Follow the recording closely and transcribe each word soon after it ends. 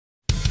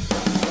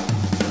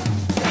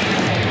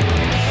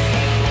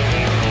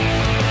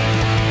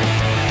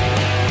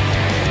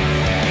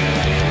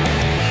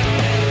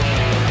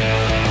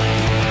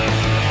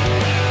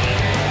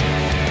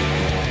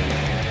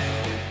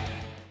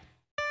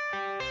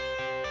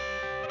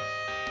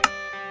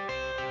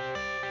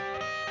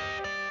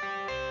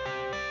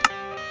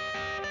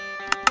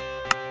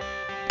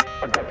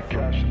I got the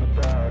cash in the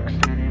bag,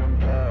 stadium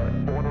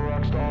packed. Born a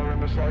rock star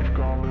in this life,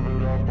 gon'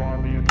 live it up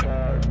on the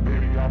attack.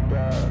 Baby, I'm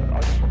bad, I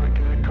just wanna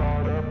get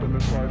caught up in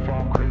this life.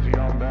 I'm crazy,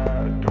 I'm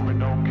mad, doing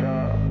no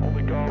cap.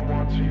 Only God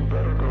wants you,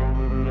 better go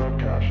live it up.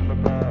 Cash in the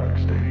bag,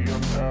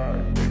 stadium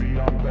packed. Baby,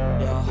 I'm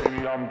bad, Yeah.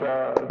 baby, I'm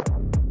bad.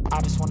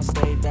 I just wanna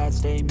stay bad,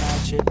 stay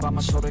mad, chip on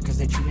my shoulder cause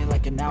they treat me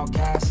like an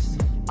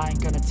outcast. I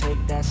ain't gonna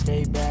take that,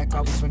 stay back,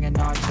 I'll be swinging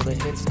hard till the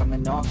hits come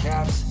in all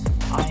caps.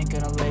 I ain't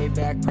gonna lay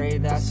back, pray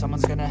that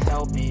someone's gonna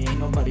help me, ain't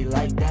nobody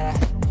like that.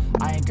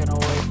 I ain't gonna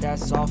wait,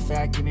 that's all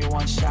fact, give me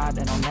one shot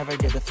and I'll never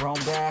get the throne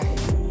back.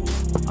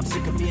 I'm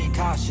sick of being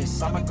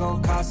cautious, I'ma go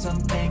cause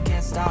something,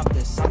 can't stop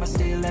this. I'ma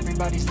steal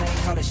everybody's lane,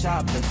 call it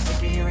shoplift. Sick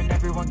of hearing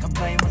everyone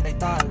complain when they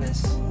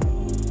thoughtless.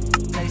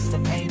 Taste the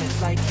pain,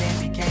 it's like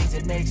candy canes.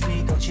 It makes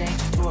me go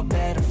change into a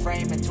better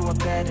frame, into a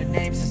better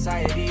name.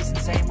 Society's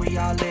insane, we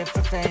all live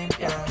for fame,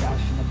 yeah.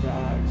 Cash in the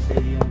bag,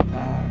 stadium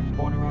packed.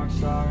 Born a rock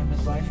star in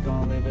this life,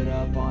 gon' live it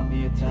up on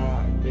the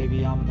attack.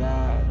 Baby, I'm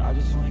bad, I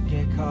just wanna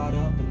get caught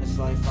up in this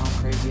life. I'm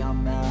crazy,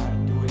 I'm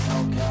mad, do it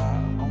no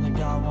cap. Only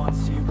God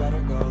wants you,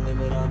 better go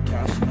live it up.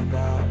 Cash in the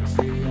bag,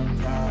 stadium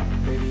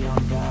packed. Baby,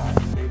 I'm bad,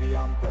 baby,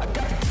 I'm bad. I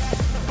got the cash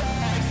in the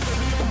bag,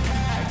 stadium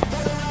packed.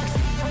 Born a rock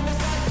star in this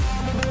life,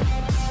 gon' live it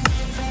up on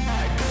the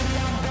attack. Baby,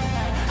 I'm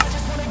bad, I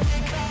just wanna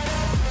get caught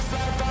up in this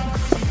life. I'm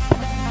crazy,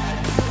 I'm mad,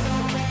 do it no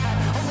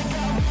cap. Only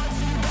God wants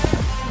you, better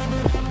go live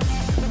it up.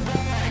 Cash in the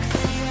bag,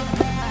 stadium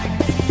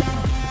packed. Baby, I'm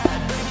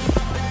bad, baby,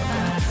 I'm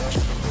bad. Cash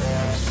in the bag, stadium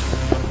packed.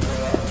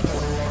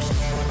 Born a rock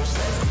star in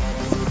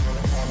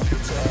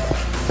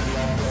this life,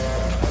 gon' live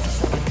it up on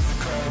the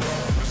attack.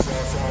 Baby, I'm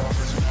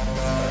bad, I just wanna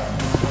get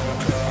caught up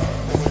in this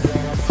life. I'm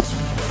crazy, I'm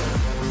mad, do it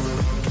no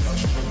cap. Only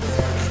God wants you, better go live it up. Cash in the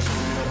bag,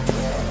 stadium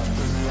packed. Baby, I'm bad,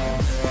 baby, I'm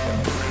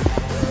bad.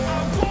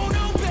 I won't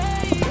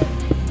obey.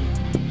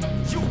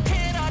 You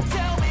cannot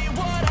tell me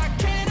what I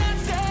cannot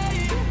say.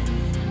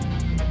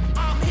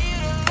 I'm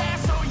here to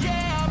last, so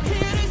yeah, I'm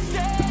here to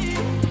stay.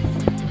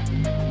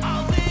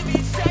 I'll live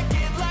each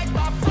second like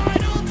my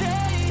final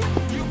day.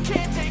 You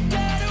can't take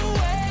that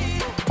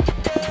away.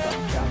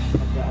 Cash in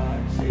the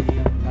bag,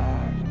 stadium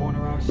packed. Born a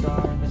rock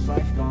star in this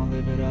life, gon'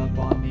 live it up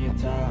on the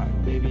attack.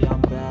 Baby,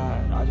 I'm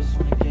bad, I just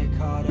wanna get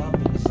caught up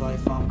in this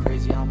life. I'm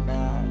crazy, I'm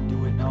mad,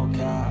 do it no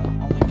cap.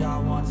 Only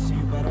God wants you,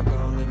 better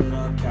go live it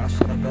up. Cash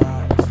in the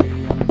bag,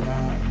 stadium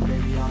packed.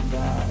 Baby, I'm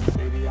bad,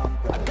 baby, I'm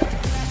bad. I got the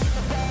cash in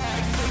the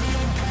bag,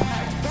 stadium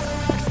packed. Born a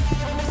rock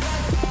star in this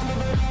life, gon'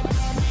 live it up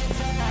on the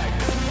attack.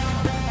 Baby,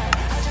 I'm bad,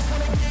 I just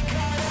wanna get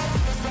caught up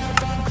in this life.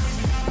 I'm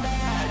crazy, I'm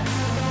mad,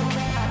 do it no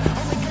cap.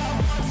 Only God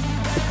wants you,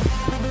 better go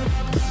live it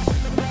up. Cash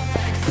in the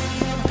bag,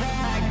 stadium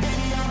packed.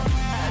 Baby, I'm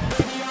bad,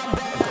 baby, I'm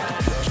bad.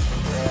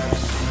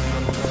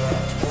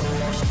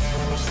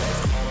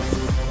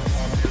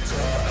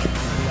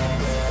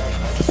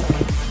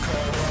 Cash in the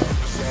bag,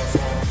 stadium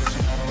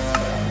packed. Born a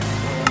rock star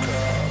in this life,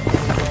 gon' live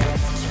it up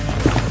on the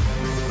attack.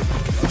 Baby, I'm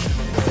bad,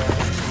 I just wanna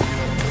get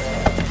caught up in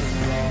this life.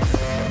 I'm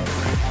crazy, I'm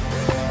mad, do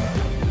it no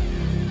cap.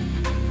 Only God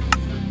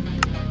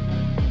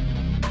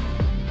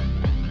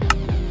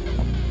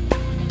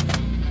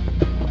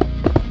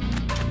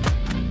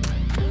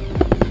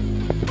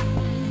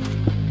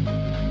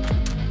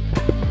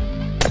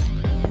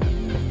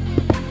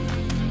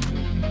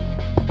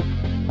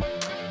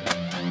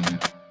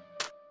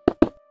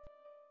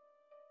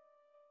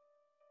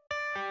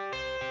wants you,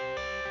 better go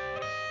live it up.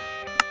 Cash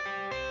in the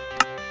bag,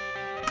 stadium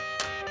packed.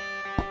 Baby, I'm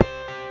bad,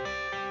 baby, I'm bad.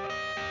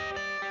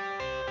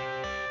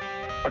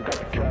 I got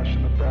the cash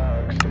in the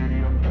bag,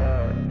 stadium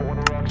packed. Born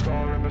a rock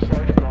star in this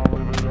life, gon'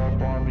 live it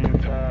up on the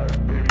attack.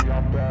 Baby,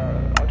 I'm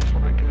bad, I just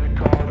wanna get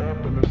caught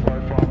up in this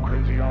life. I'm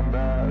crazy, I'm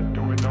mad,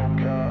 do it no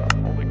cap.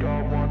 Only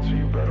God wants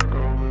you, better go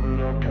live it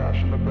up.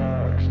 Cash in the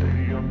bag,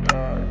 stadium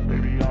packed.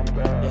 Baby, I'm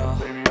bad, Yeah.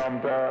 baby,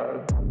 I'm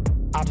bad.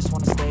 I just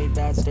wanna stay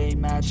bad, stay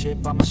mad,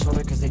 chip on my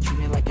shoulder cause they treat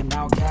me like an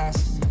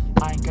outcast.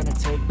 I ain't gonna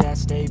take that,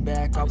 stay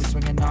back, I'll be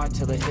swinging hard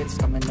till the hits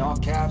come in all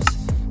caps.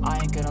 I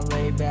ain't gonna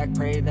lay back,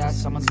 pray that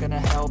someone's gonna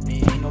help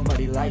me, ain't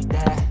nobody like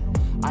that.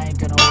 I ain't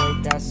gonna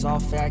wait, that's all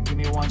fact, give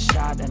me one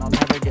shot and I'll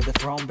never get the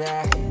throne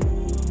back.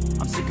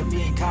 I'm sick of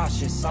being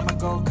cautious, I'ma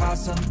go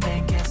cause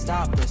something, can't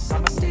stop this.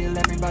 I'ma steal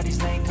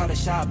everybody's lane, call it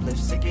shoplift.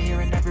 Sick of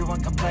hearing everyone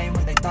complain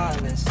when they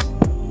thoughtless.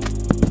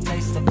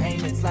 Taste the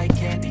pain, it's like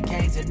candy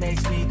canes. It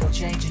makes me go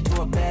change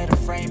into a better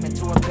frame,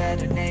 into a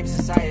better name.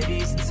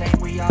 Society's insane,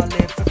 we all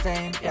live for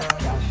fame, yeah.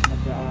 Cash in the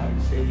bag,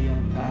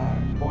 stadium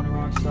packed. Born a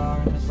rock star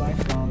in this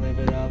life, gon' live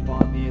it up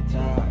on the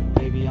attack.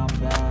 Baby, I'm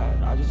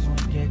bad, I just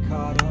wanna get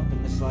caught up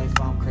in this life.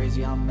 I'm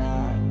crazy, I'm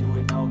mad, do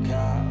it no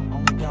cap.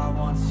 Only God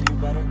wants you,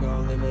 better go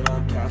live it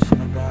up. Cash in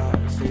the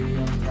bag,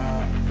 stadium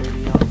packed.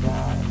 Baby, I'm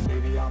bad,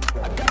 baby, I'm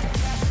bad. I got the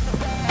cash in the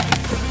bag,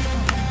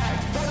 stadium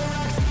packed. Born a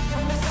rock star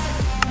in this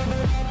life, gon' live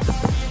it up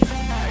on the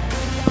attack.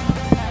 Baby, I'm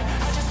bad, I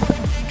just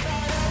wanna get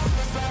caught up in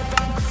this life.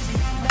 I'm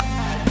crazy, I'm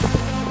mad, do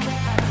it no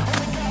cap.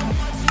 Only God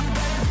wants you,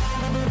 better go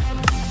live it up.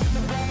 Cash in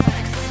the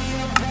bag,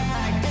 stadium packed. Baby, I'm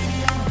bad, baby,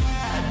 I'm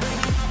bad.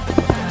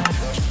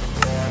 Cash in the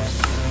bag,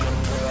 stadium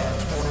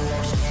packed. Born a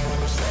rock star in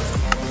this life,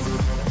 gon' live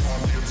it up on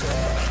the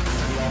attack.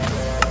 Baby, I'm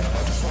bad, I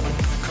just wanna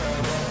get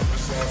caught up in this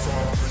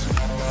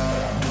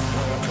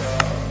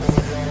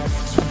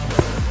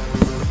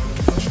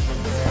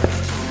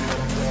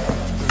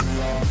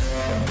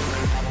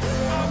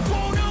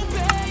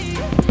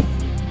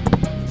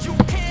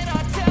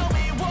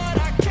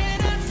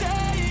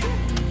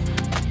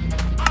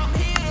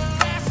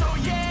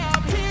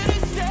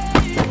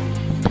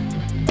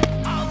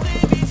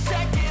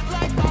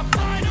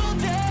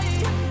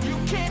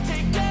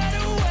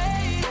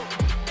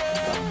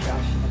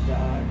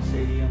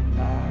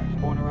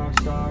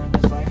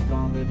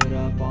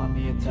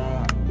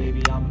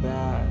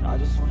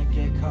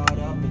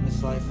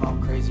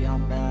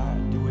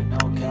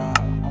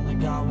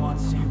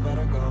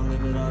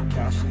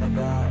cash in the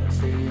bag,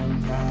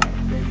 stadium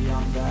packed. Baby,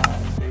 I'm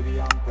bad,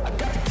 baby, I'm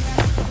bad.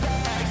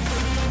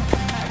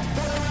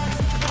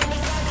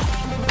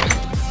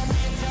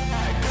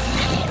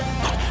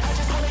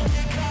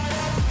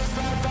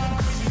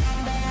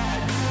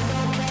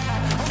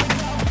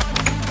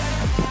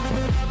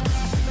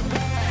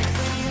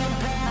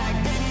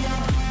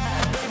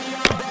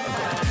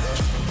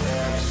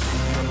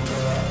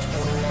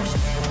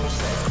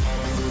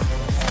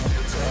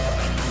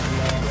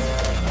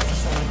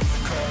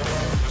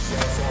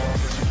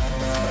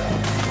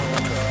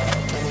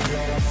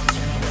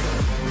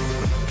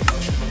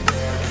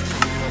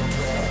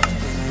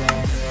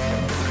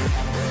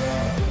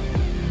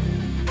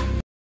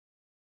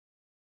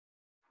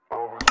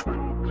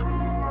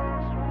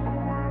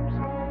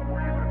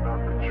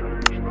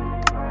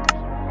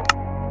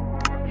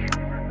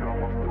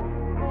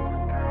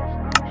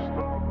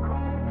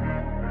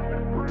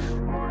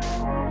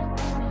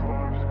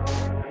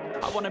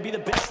 I wanna be the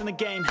best in the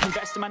game,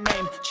 invest in my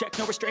name. Check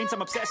no restraints,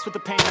 I'm obsessed with the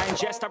pain. I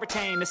ingest, I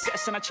retain,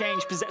 assess and I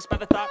change. Possessed by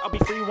the thought I'll be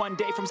free one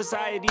day from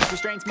society's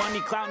restraints.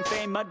 Money, clout and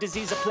fame, mud,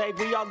 disease, a plague.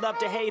 We all love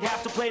to hate,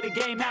 have to play the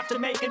game, have to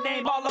make a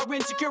name. All our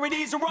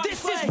insecurities are on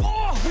display. This is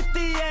war with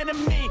the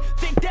enemy,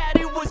 think that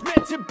it was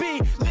meant to be.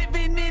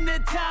 Living in a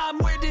time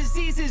where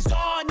disease is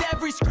on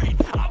every screen.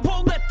 I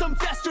won't let them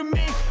fester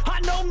me, I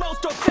know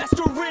most are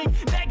festering.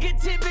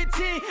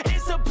 Negativity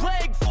is a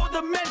plague for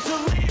the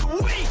mentally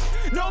weak.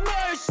 No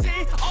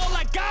mercy, all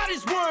I got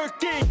is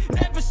working.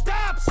 Never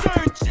stop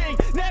searching,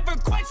 never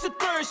quench the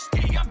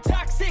thirsty. I'm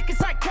toxic and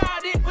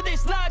psychotic with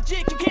this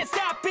logic, you can't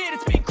stop it.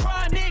 It's been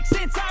chronic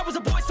since I was a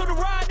boy, so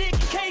neurotic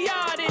and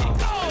chaotic. I'm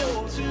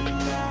built to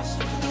last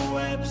with the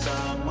webs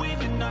I'm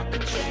weaving. I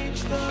could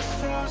change the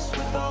past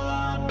with all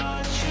I'm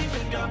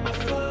achieving. Got my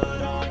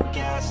foot on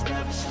gas,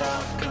 never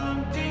stop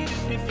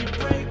competing. If you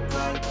break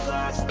like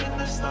glass, then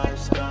this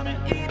life's gonna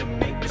eat 'em.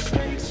 Make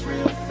mistakes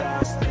real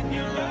fast, then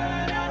you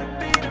learn how to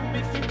beat 'em.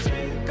 If you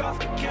take off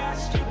the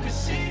cast, you can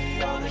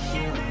see all the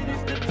healing.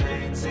 If the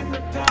pain's in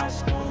the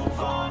past, move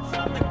on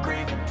from the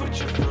grave and put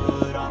your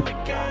foot on the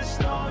gas.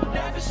 No,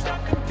 never stop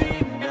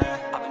competing, yeah.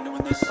 I've been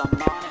doing this,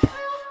 I'm on it.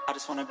 I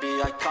just wanna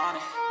be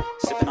iconic.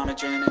 Sipping on a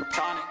gin and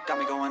tonic, got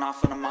me going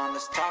off when I'm on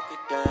this topic,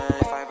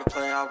 yeah. If I ever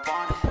play, I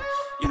want it.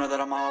 You know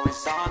that I'm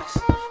always honest.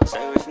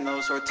 Stay away from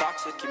those who are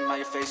toxic. Keep them out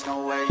your face,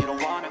 no way, you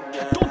don't want them,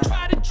 yeah. Don't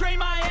try to drain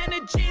my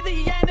energy.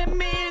 The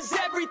enemy is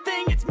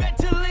everything. It's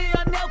mentally,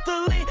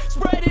 unhealthily,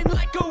 spreading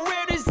like a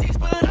rare disease.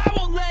 But I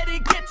won't let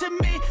it get to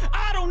me.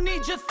 I don't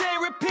need your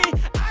therapy.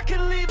 I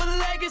can leave a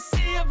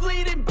legacy of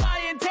leading by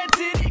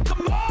intensity.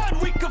 Come on,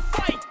 we can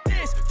fight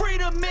this.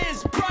 Freedom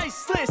is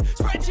priceless.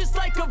 Spread just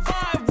like a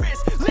virus.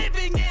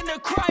 Living in a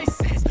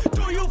crisis.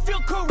 Do you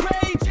feel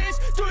courageous?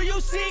 Do you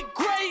seek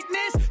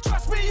greatness?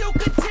 Trust me, you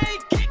can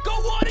take it. Go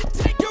on and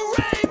take your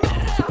aim.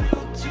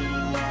 Built to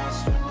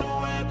last with the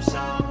webs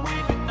I'm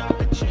weaving. I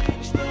could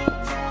change the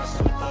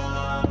past with all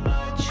I'm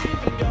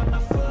achieving. Got my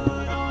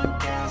foot on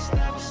gas,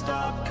 never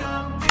stop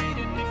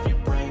competing. If you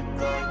break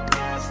like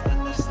glass,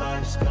 then this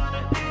life's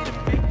gonna eat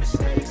 'em. Make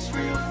mistakes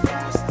real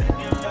fast, then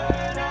you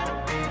learn how to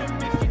beat 'em.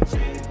 If you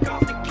take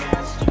off the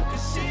cast, you can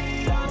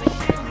see all the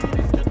healing.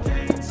 If the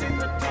pain's in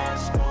the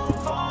past,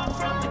 move on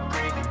from the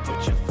grave and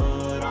put your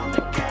foot on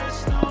the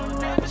gas. No,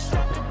 never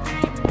stop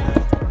competing, yeah.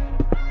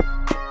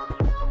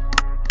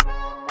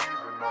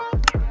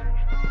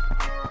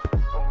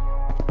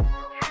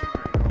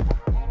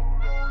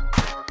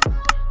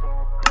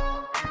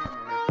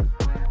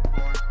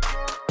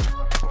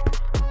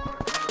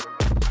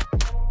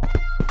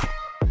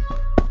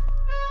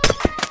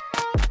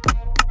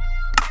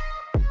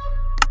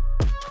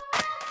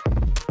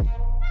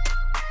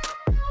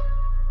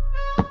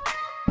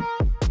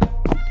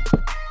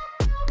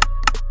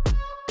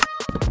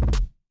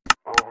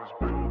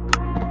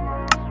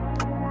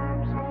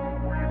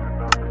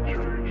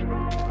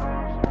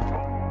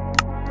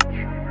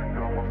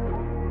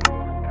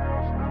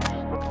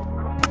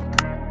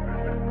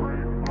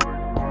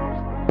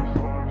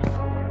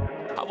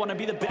 I wanna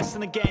be the best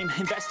in the game,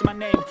 invest in my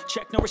name.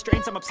 Check no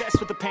restraints, I'm obsessed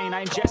with the pain.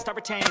 I ingest, I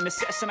retain,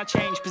 assess and I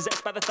change.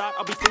 Possessed by the thought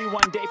I'll be free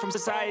one day from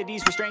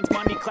society's restraints.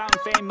 Money, clout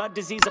and fame, mud,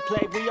 disease, a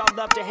plague. We all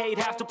love to hate,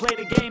 have to play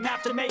the game,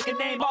 have to make a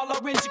name. All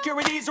our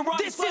insecurities are on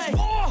display. This is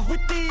war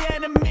with the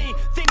enemy,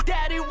 think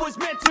that it was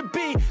meant to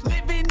be.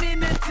 Living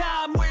in a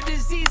time where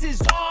disease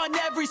is on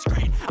every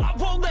screen. I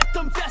won't let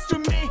them fester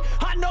me,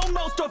 I know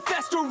most are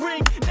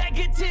festering.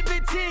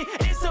 Negativity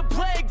is a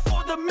plague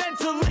for the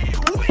mentally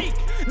weak.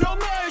 No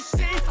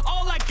mercy,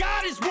 all I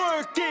got is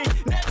working.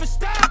 Never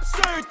stop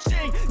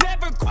searching,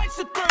 never quench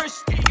the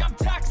thirsty. I'm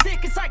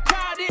toxic and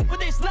psychotic with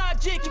this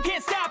logic, you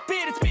can't stop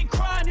it. It's been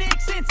chronic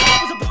since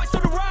I was a boy, so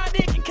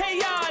neurotic and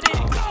chaotic.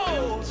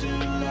 Built to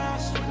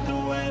last with the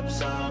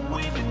webs I'm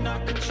weaving.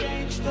 I could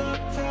change the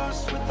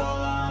past with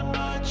all I'm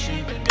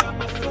achieving. Got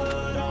my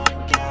foot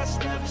on gas,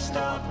 never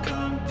stop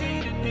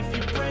competing. If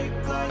you break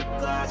like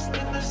glass,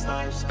 then this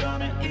life's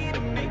gonna eat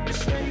 'em. Make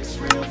mistakes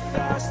real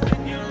fast,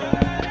 then you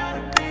learn how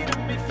to beat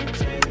 'em. If you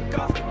take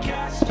off the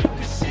cast, you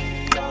can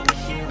see all the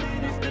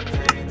healing. If the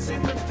pain's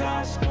in the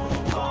past,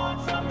 move on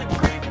from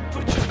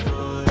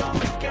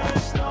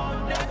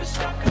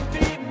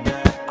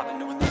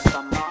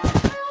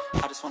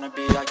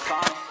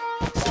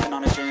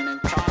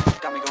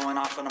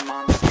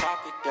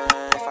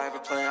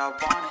play, I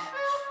want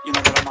it. You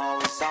know that I'm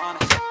always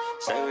honest.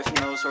 Stay away from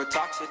those who are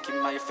toxic. Keep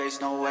them out your face,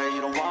 no way,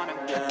 you don't want them,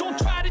 yeah. Don't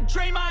try to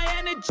drain my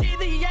energy.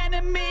 The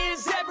enemy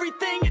is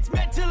everything. It's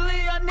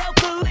mentally,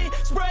 unhealthily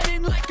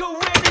spreading like a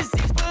rare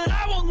disease, but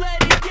I won't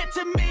let it get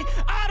to me.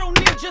 I don't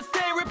need your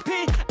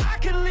therapy.